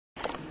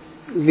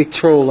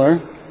Victrola,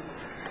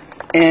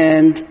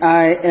 and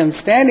I am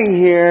standing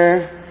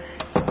here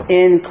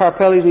in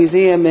Karpeles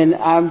Museum, and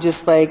I'm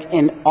just like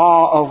in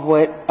awe of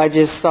what I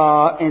just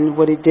saw and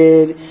what it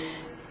did.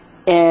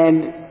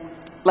 And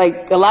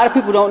like a lot of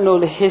people don't know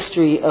the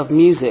history of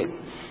music,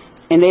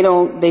 and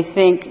they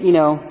think, you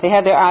know, they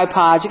have their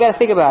iPods. You got to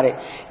think about it.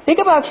 Think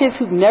about kids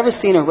who've never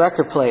seen a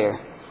record player,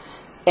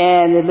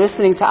 and they're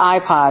listening to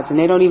iPods, and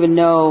they don't even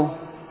know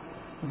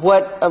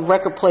what a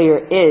record player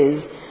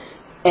is.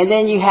 And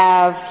then you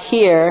have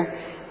here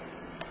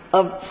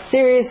a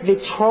serious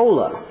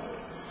Victrola.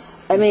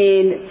 I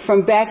mean,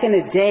 from back in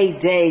the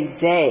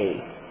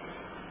day.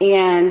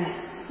 And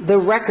the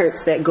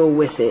records that go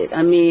with it.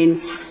 I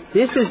mean,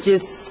 this is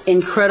just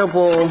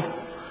incredible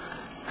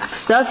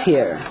stuff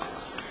here.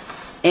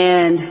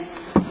 And,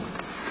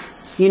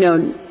 you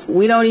know,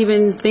 we don't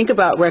even think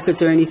about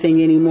records or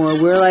anything anymore.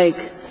 We're like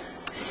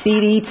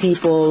CD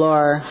people,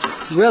 or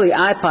really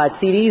iPods.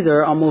 CDs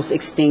are almost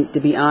extinct,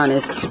 to be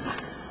honest.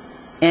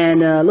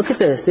 And look at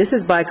this. This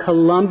is by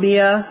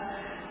Columbia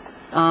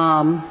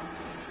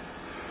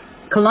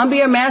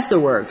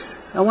Masterworks.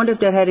 I wonder if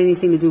that had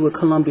anything to do with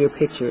Columbia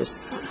Pictures.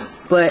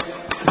 But,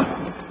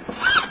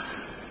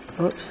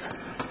 oops.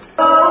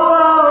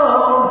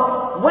 Always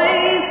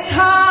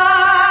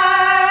tired.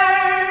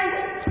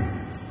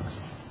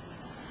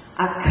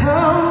 I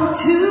come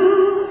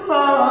too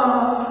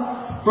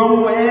far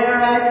from where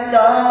I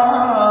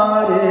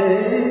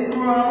started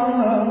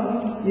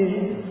from.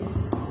 Yeah.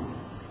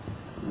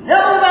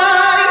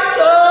 Nobody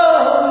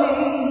told me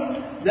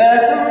that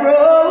the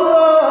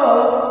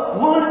road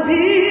would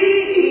be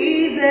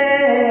easy.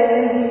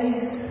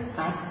 I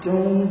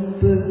don't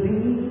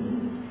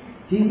believe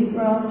he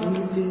brought me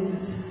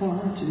this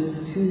far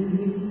just to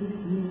meet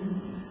me.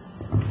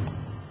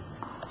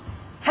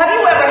 Have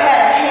you ever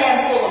had a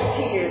handful of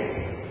tears?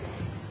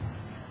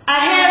 A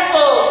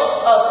handful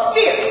of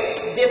fierce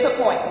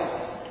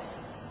disappointments?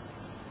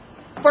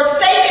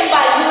 Forsaken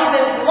by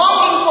humans,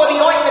 longing for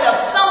the ointment of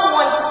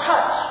someone's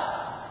touch,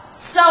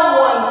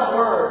 someone's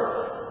words.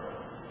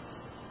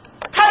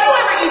 Have you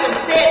ever even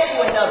said to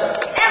another,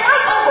 am I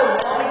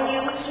overwhelming you,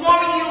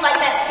 swarming you like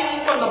that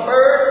scene from the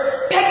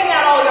birds, pecking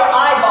out all your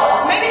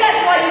eyeballs? Maybe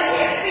that's why you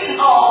can't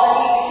see all the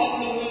need to keep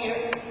me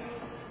near.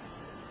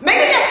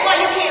 Maybe that's why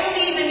you can't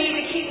see the need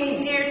to keep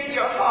me dear to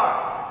your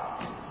heart.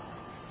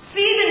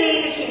 See the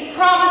need to keep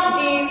promised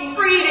deeds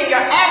freed in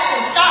your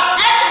actions. Stop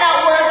acting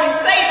out words you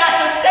say, not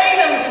just say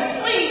them, you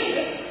plead.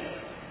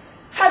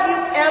 Have you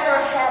ever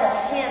had a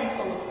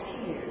handful of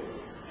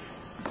tears?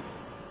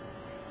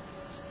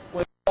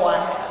 Well, no, I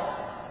have.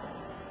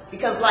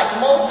 Because like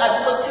most,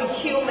 I've looked to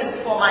humans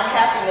for my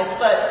happiness,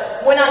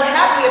 but when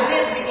unhappy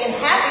events begin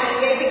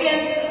happening, they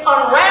begin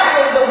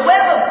unraveling the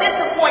web of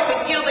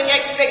disappointment, yielding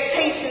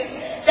expectations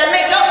that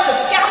make up the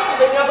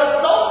scaffolding of a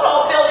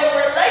so-called building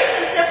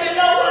relationship. You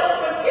know what?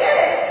 Forget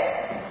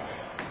it.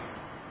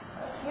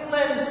 Us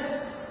humans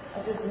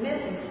are just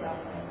missing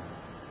something.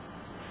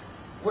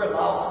 We're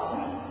lost.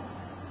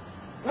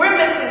 We're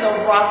missing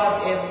the rock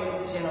of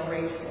every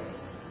generation.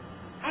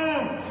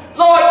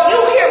 Lord, you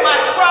hear my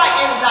cry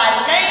in thy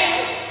name.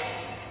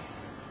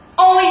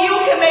 Only you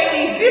can make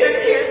these bitter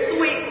tears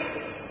sweet.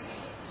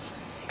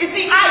 You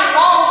see, I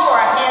long for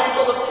a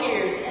handful of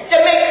tears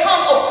that may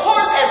come, of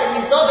course, as a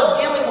result of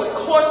dealing with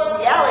coarse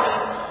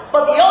realities,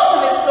 but the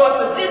ultimate source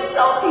of this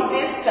salty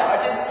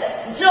discharge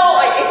is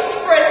joy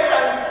expressed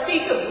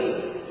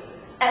unspeakably.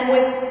 And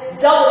with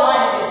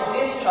double-minded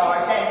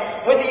discharge,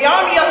 and with the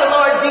army of the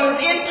Lord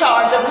deemed in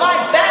charge of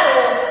my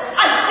battles,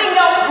 I sing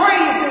out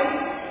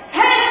praises.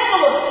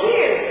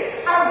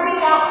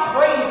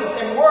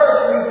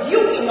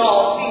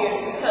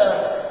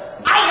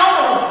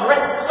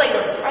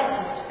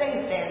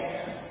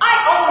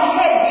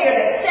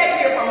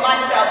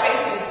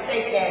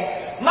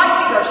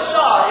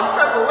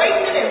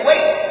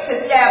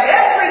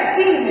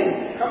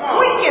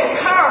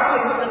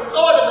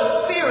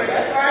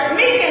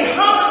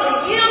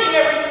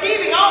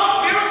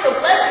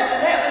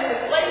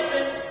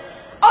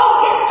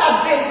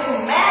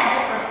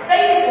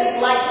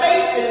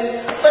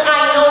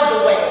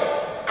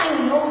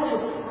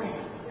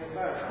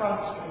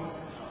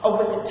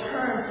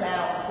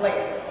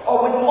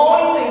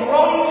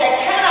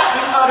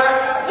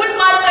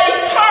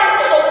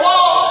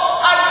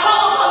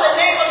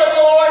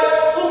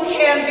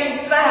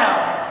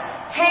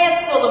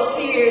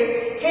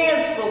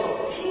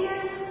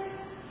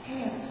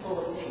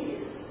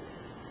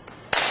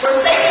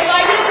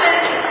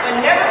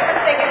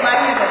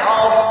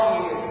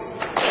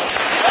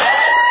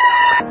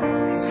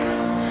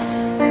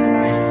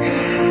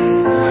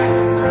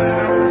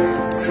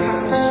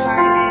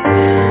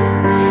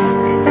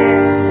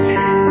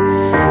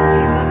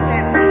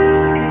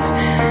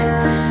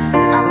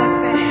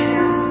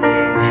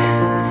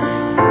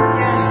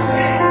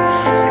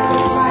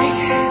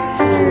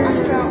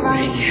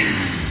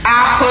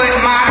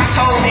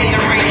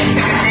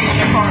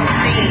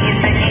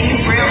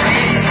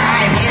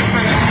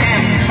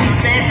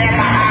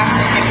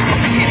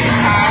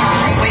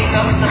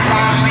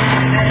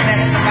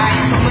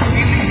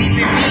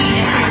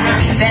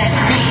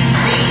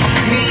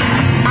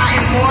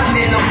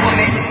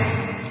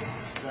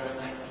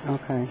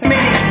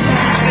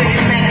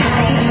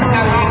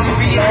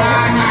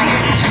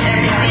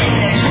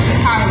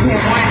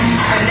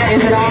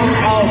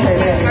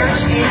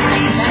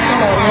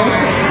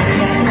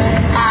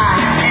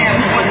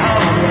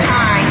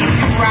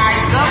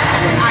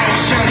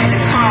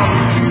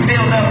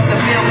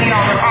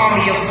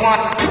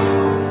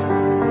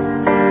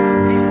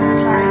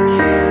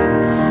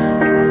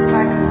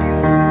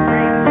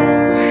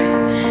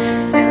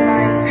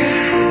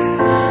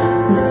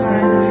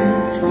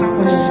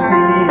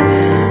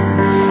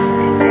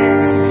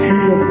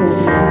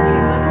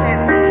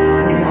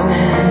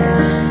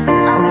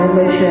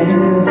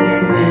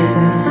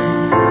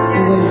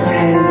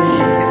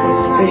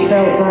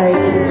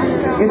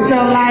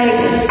 felt like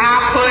I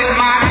put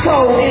my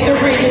toe in the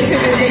ring.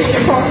 Intimidation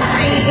across the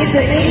scene. It's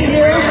an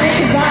easier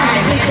design.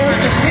 It's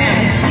Burgess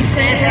family. He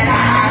said that my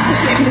eyes could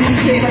simply be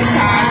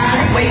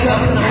hypnotized. Wake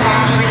up in the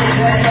line,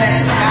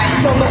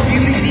 so much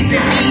beauty deep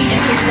in me, and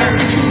his thirst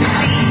to truly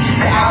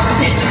see that all the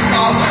pictures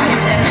saw on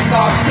his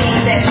episode team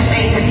that you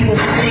made when he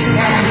was sick.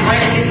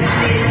 Radius is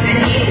this,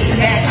 and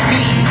that's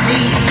me.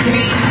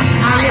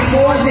 I am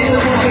more than the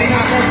woman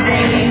I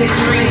maintain in his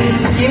dreams.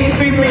 Give me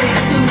 3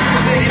 minutes to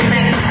fulfill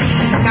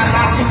fantasies. Not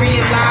about to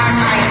realize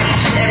I am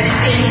each and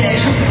everything that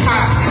you could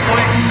possibly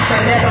want,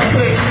 but never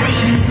could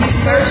see. You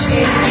search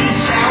and ye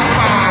shall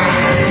find.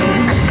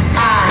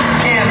 I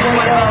am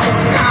one of a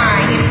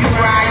kind. If you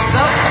rise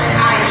up,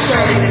 I am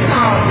surely to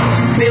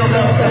come. Build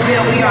up the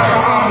bill, we are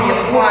an army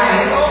of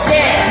one.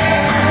 Yes,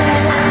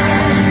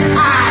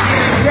 I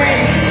am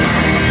ready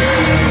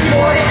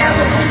more than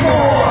ever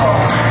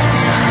before.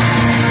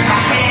 My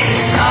head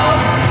is up,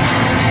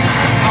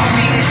 my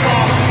feet is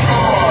on the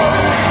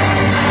floor.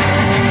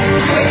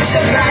 Put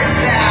your guns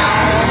down,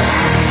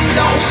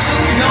 don't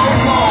shoot no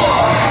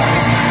more.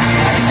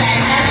 Attack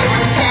after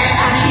attack,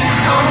 I keep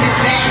coming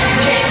back, you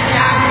can't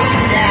stop me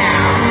now.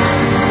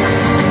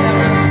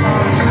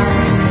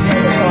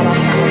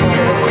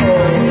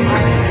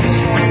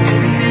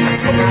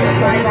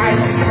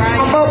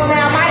 I'm up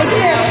now, my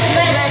hips,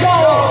 let's go.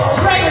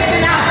 Greater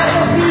than I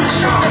ever be,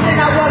 stronger than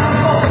I was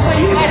before. So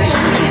you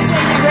actually get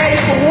swinging ready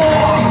for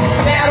war.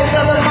 Battles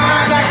of the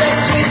mind, I get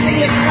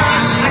twisted and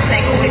fine. I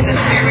tangle with the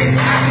spirits,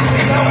 I do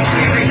it, don't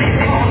fear it. Is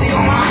it only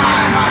on my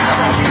mind? I'm the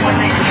only one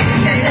that hears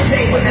it. That the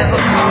day will never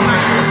come, I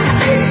just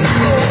forget to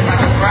do.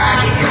 Like a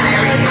bride getting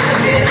married in the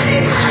bed,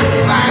 in the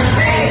truth, like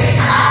babe,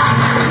 I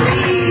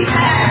please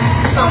have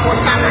some more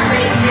time to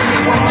think. Give me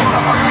one more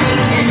cup of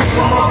tea and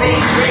one more big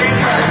drink,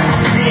 because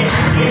this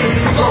is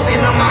floating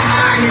on my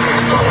mind and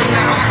it's blowing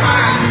out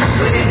fine.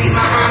 Could it be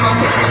my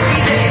mama? Could this be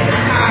the end of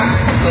time?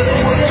 Coulda,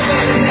 woulda,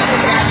 shoulda, never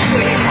got you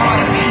any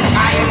part of me.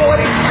 I am more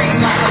than free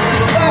like a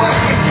little boy.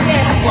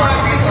 One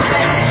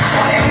recollect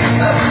on every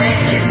subject.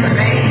 Kiss the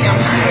baby, I'm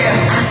here.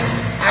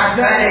 I've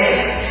done it.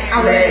 I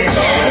let it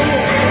go.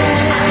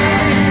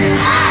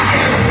 I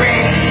am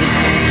ready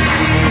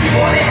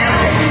more than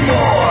ever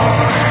before.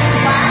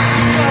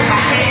 My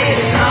head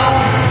is up,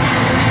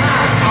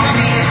 my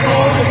feet is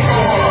on the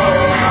floor.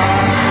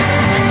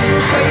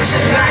 Put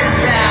your guns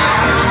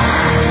down,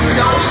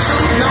 don't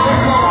shoot no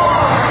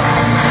more.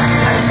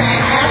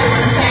 Attack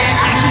after attack,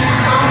 I keep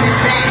coming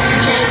back, you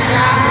can't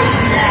stop me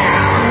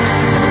now.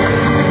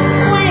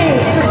 Queen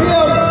in the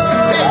building,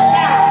 check it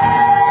out.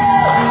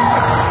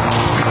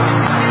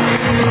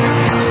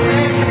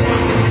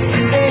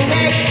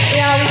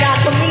 We got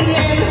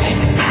comedian,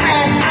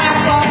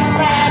 actor,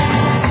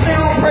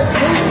 film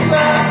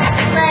producer,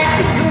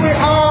 do it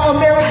all,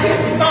 American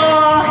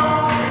star,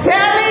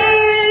 Telly!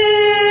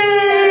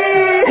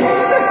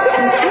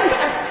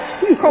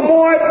 Come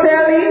on,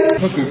 Telly!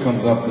 Hooker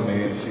comes up to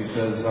me and she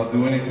says, I'll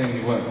do anything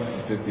you want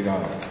for $50. I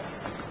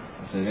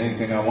said,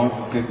 anything I want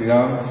for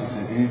 $50? She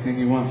said, anything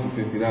you want for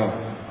 $50.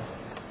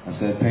 I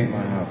said, paint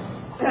my house.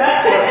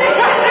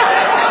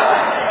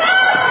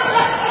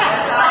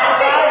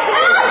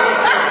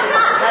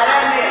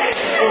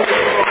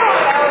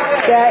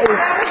 That is.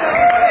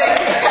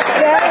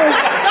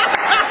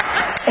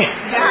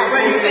 What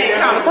do you think,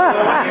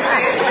 Constable? What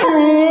do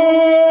you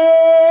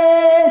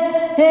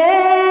think?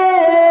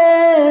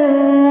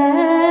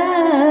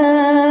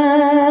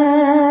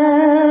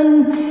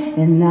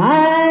 And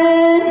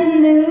I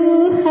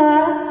knew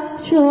how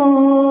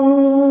joy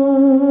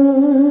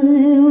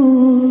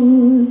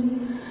would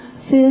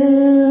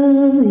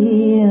fill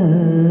the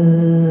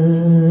earth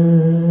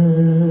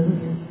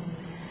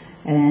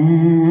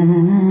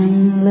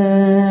and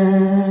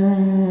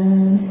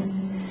last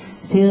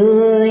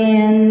till the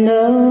end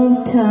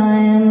of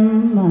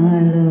time,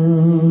 my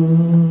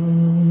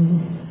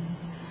love.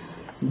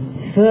 The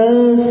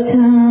first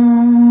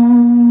time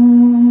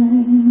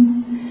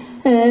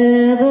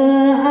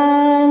ever I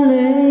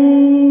lay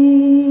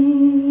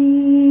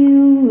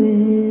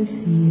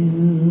with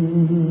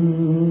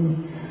you,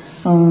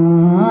 oh,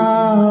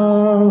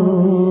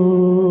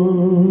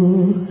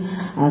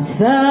 I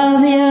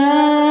felt the air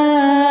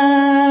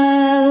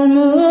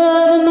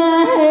move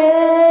my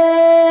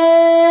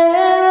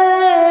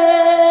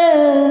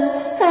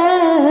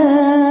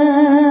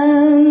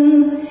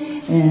hand,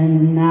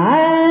 and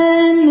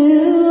I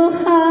knew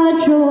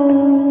how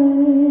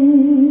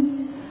joy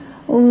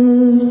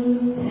would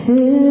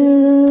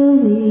fill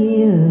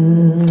the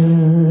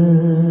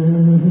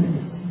earth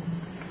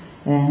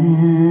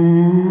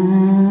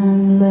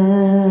and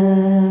last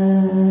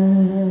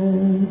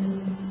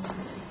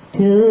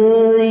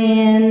till the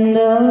end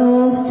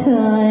of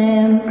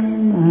time,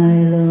 my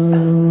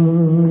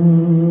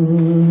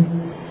love,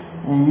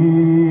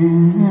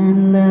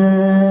 and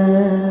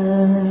last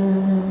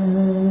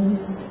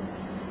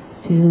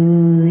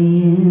till the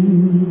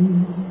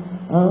end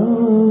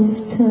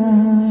of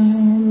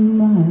time,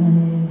 my love.